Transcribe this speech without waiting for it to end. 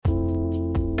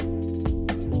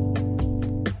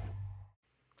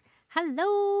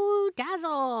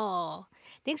Basil.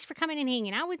 Thanks for coming and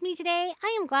hanging out with me today.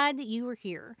 I am glad that you were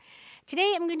here.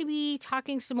 Today, I'm going to be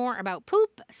talking some more about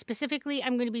poop. Specifically,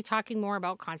 I'm going to be talking more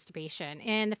about constipation.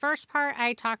 In the first part,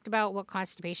 I talked about what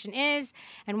constipation is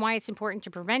and why it's important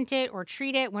to prevent it or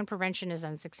treat it when prevention is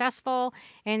unsuccessful.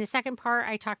 In the second part,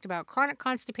 I talked about chronic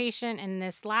constipation. And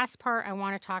this last part, I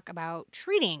want to talk about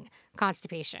treating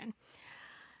constipation.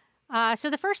 So,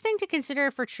 the first thing to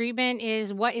consider for treatment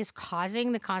is what is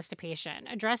causing the constipation.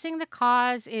 Addressing the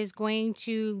cause is going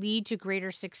to lead to greater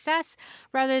success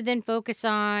rather than focusing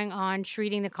on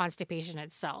treating the constipation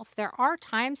itself. There are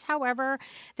times, however,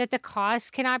 that the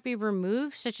cause cannot be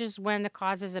removed, such as when the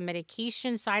cause is a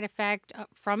medication side effect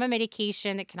from a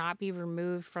medication that cannot be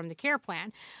removed from the care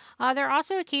plan. There are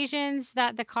also occasions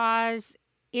that the cause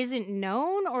isn't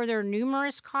known or there are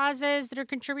numerous causes that are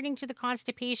contributing to the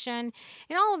constipation.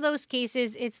 In all of those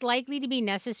cases, it's likely to be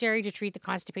necessary to treat the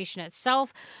constipation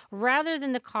itself rather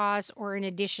than the cause or in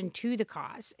addition to the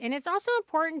cause. And it's also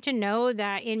important to know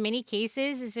that in many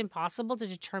cases, it's impossible to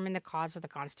determine the cause of the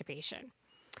constipation.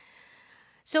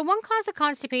 So, one cause of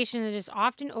constipation that is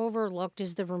often overlooked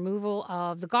is the removal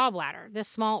of the gallbladder. This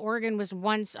small organ was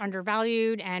once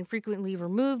undervalued and frequently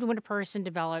removed when a person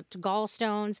developed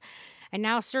gallstones. And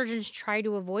now surgeons try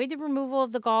to avoid the removal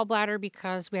of the gallbladder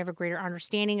because we have a greater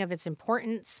understanding of its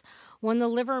importance. When the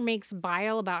liver makes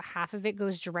bile, about half of it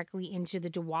goes directly into the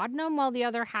duodenum, while the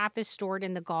other half is stored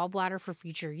in the gallbladder for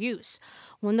future use.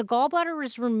 When the gallbladder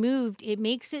is removed, it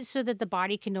makes it so that the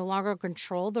body can no longer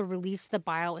control the release of the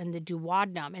bile in the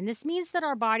duodenum. And this means that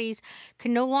our bodies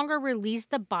can no longer release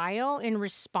the bile in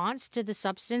response to the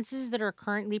substances that are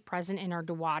currently present in our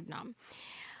duodenum.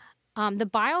 The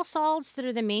bile salts that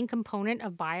are the main component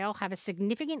of bile have a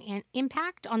significant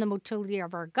impact on the motility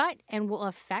of our gut and will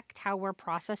affect how we're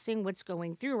processing what's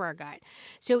going through our gut.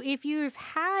 So if you've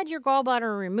had your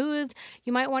gallbladder removed,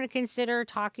 you might want to consider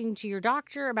talking to your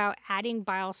doctor about adding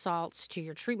bile salts to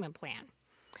your treatment plan.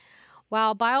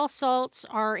 While bile salts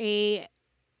are a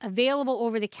available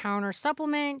over-the-counter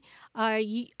supplement,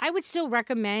 I would still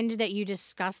recommend that you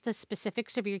discuss the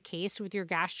specifics of your case with your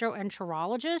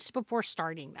gastroenterologist before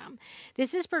starting them.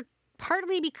 This is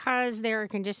partly because there are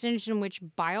conditions in which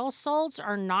bile salts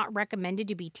are not recommended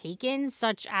to be taken,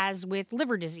 such as with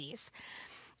liver disease.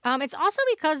 It's also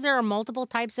because there are multiple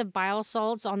types of bile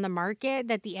salts on the market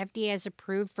that the FDA has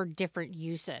approved for different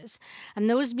uses. And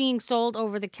those being sold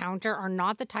over the counter are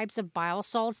not the types of bile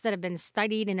salts that have been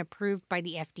studied and approved by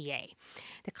the FDA.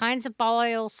 The kinds of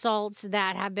bile salts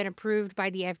that have been approved by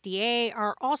the FDA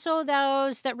are also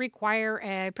those that require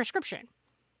a prescription.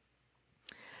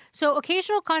 So,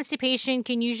 occasional constipation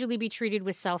can usually be treated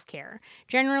with self-care.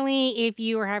 Generally, if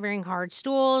you are having hard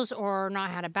stools or not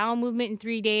had a bowel movement in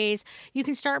 3 days, you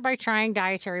can start by trying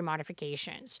dietary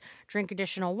modifications. Drink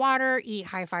additional water, eat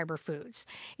high-fiber foods.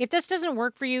 If this doesn't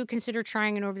work for you, consider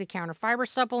trying an over-the-counter fiber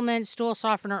supplement, stool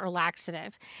softener, or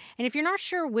laxative. And if you're not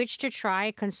sure which to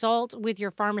try, consult with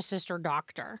your pharmacist or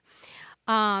doctor.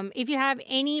 If you have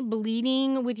any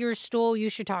bleeding with your stool, you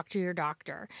should talk to your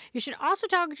doctor. You should also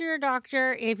talk to your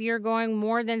doctor if you're going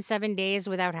more than 7 days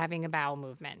without having a bowel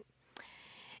movement.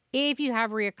 If you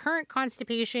have recurrent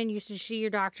constipation, you should see your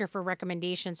doctor for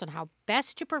recommendations on how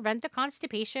best to prevent the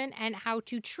constipation and how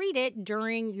to treat it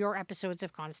during your episodes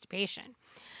of constipation.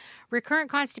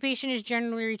 Recurrent constipation is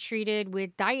generally treated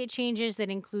with diet changes that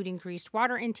include increased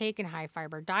water intake and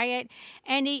high-fiber diet,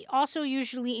 and it also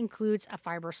usually includes a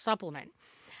fiber supplement.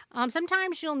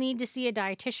 Sometimes you'll need to see a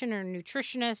dietitian or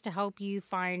nutritionist to help you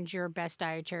find your best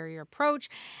dietary approach,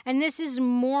 and this is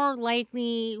more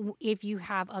likely if you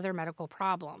have other medical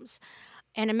problems.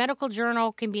 And a medical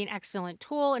journal can be an excellent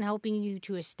tool in helping you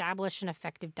to establish an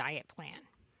effective diet plan.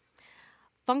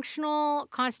 Functional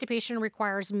constipation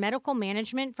requires medical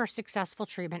management for successful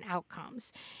treatment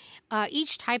outcomes.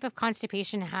 Each type of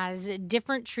constipation has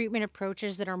different treatment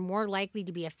approaches that are more likely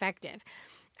to be effective.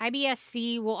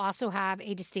 IBS-C will also have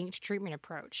a distinct treatment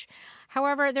approach.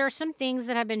 However, there are some things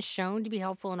that have been shown to be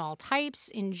helpful in all types.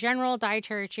 In general,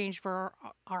 dietary changes are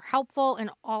helpful in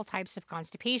all types of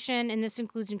constipation, and this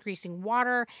includes increasing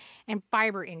water and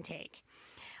fiber intake.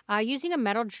 Using a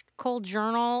medical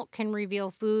journal can reveal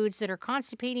foods that are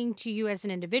constipating to you as an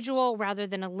individual rather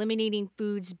than eliminating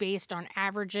foods based on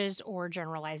averages or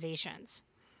generalizations.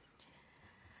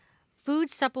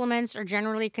 Food supplements are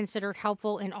generally considered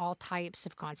helpful in all types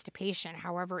of constipation.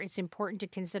 However, it's important to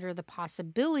consider the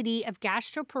possibility of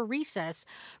gastroparesis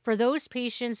for those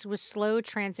patients with slow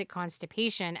transit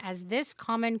constipation, as this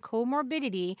common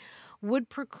comorbidity would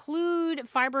preclude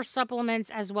fiber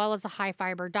supplements as well as a high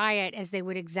fiber diet, as they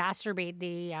would exacerbate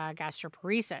the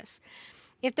gastroparesis.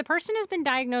 If the person has been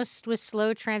diagnosed with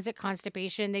slow transit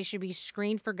constipation, they should be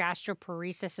screened for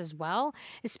gastroparesis as well,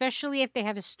 especially if they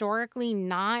have historically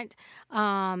not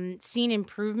seen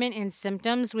improvement in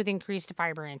symptoms with increased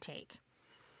fiber intake.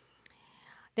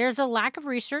 There's a lack of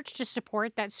research to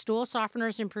support that stool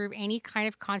softeners improve any kind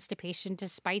of constipation,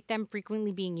 despite them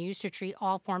frequently being used to treat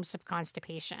all forms of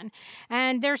constipation.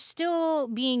 And they're still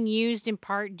being used in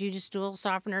part due to stool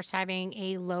softeners having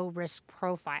a low risk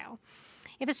profile.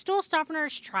 If a stool softener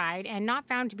is tried and not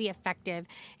found to be effective,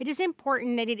 it is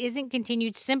important that it isn't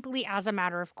continued simply as a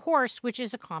matter of course, which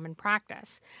is a common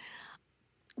practice.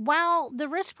 While the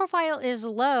risk profile is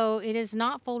low, it is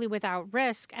not fully without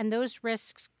risk, and those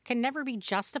risks can never be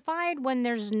justified when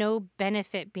there's no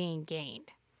benefit being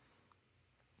gained.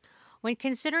 When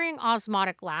considering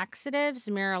osmotic laxatives,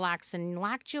 Miralax and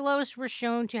lactulose were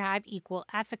shown to have equal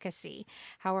efficacy.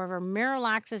 However,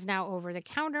 Miralax is now over the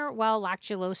counter, while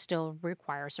lactulose still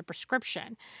requires a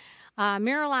prescription.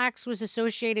 Miralax was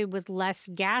associated with less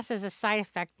gas as a side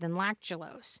effect than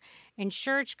lactulose.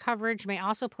 Insurance coverage may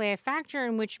also play a factor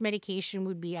in which medication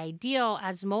would be ideal,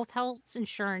 as most health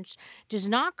insurance does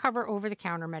not cover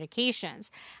over-the-counter medications.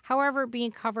 However,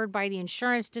 being covered by the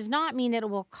insurance does not mean that it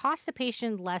will cost the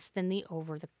patient less than the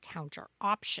over-the-counter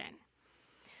option.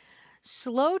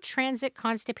 Slow transit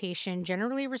constipation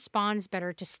generally responds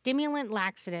better to stimulant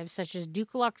laxatives such as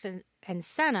Dulcolax and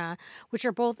Senna, which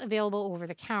are both available over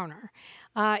the counter.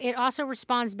 It also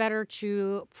responds better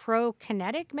to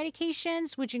prokinetic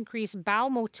medications, which increase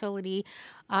bowel motility,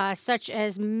 such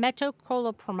as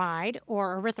metoclopramide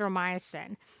or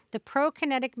erythromycin. The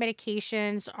prokinetic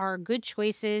medications are good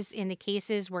choices in the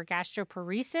cases where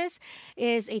gastroparesis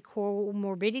is a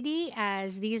comorbidity,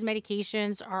 as these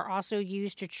medications are also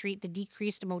used to treat the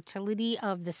decreased motility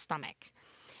of the stomach.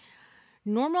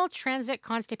 Normal transit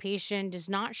constipation does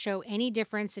not show any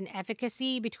difference in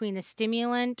efficacy between the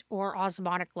stimulant or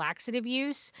osmotic laxative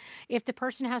use. If the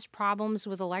person has problems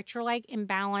with electrolyte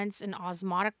imbalance, an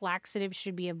osmotic laxative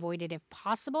should be avoided if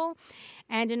possible.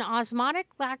 And an osmotic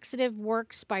laxative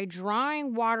works by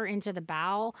drawing water into the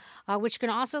bowel, which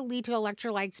can also lead to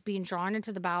electrolytes being drawn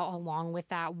into the bowel along with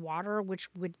that water, which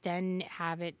would then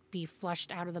have it be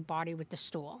flushed out of the body with the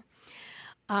stool.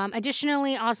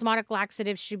 Additionally, osmotic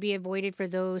laxatives should be avoided for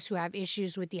those who have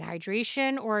issues with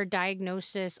dehydration or a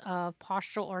diagnosis of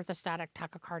postural orthostatic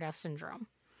tachycardia syndrome.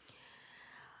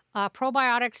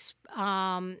 Probiotics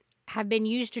have been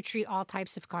used to treat all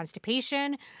types of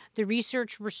constipation. The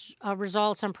research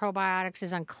results on probiotics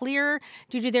is unclear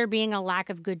due to there being a lack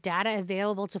of good data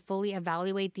available to fully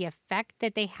evaluate the effect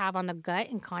that they have on the gut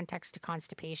in context to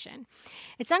constipation.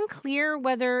 It's unclear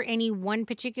whether any one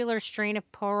particular strain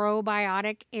of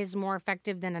probiotic is more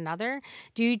effective than another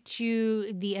due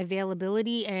to the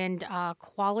availability and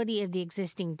quality of the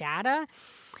existing data.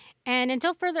 And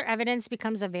until further evidence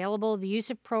becomes available, the use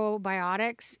of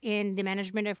probiotics in the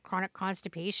management of chronic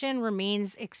constipation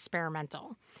remains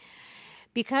experimental.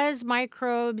 Because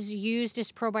microbes used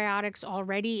as probiotics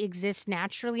already exist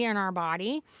naturally in our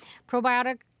body,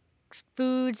 probiotic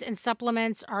foods and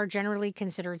supplements are generally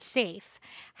considered safe.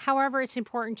 However, it's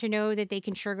important to know that they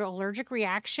can trigger allergic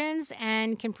reactions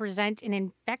and can present an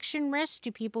infection risk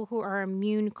to people who are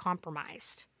immune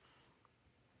compromised.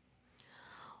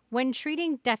 When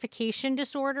treating defecation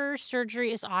disorders,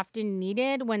 surgery is often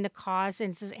needed when the cause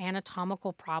is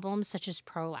anatomical problems such as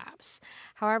prolapse.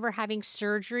 However, having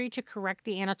surgery to correct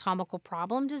the anatomical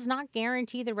problem does not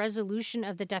guarantee the resolution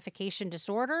of the defecation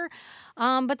disorder,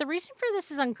 but the reason for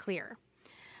this is unclear.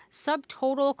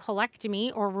 Subtotal colectomy,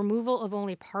 or removal of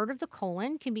only part of the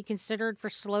colon, can be considered for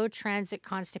slow transit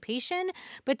constipation,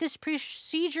 but this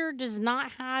procedure does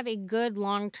not have a good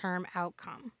long-term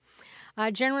outcome.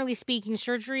 Generally speaking,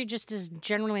 surgery just is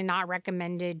generally not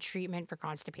recommended treatment for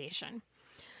constipation.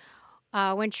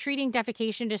 When treating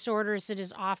defecation disorders, it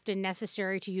is often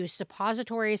necessary to use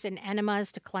suppositories and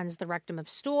enemas to cleanse the rectum of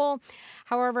stool.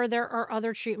 However, there are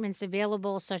other treatments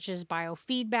available, such as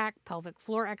biofeedback, pelvic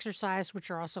floor exercise, which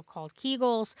are also called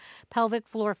Kegels, pelvic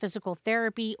floor physical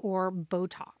therapy, or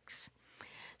Botox.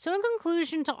 So in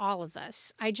conclusion to all of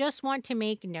this, I just want to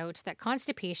make note that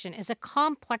constipation is a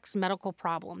complex medical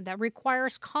problem that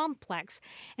requires complex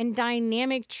and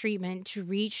dynamic treatment to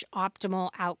reach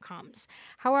optimal outcomes.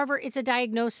 However, it's a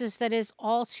diagnosis that is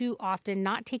all too often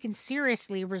not taken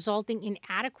seriously, resulting in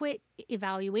inadequate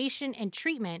evaluation and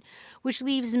treatment, which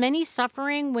leaves many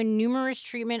suffering when numerous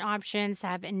treatment options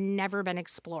have never been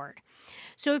explored.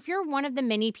 So if you're one of the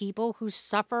many people who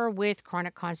suffer with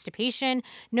chronic constipation,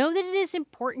 know that it is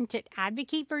important to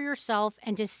advocate for yourself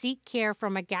and to seek care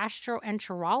from a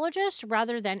gastroenterologist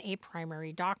rather than a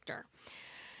primary doctor.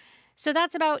 So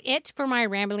that's about it for my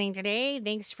rambling today.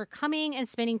 Thanks for coming and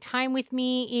spending time with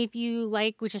me. If you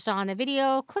like what you saw in the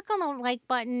video, click on the like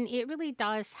button. It really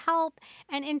does help.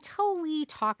 And until we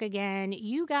talk again,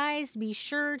 you guys be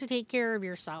sure to take care of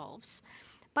yourselves.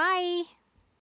 Bye.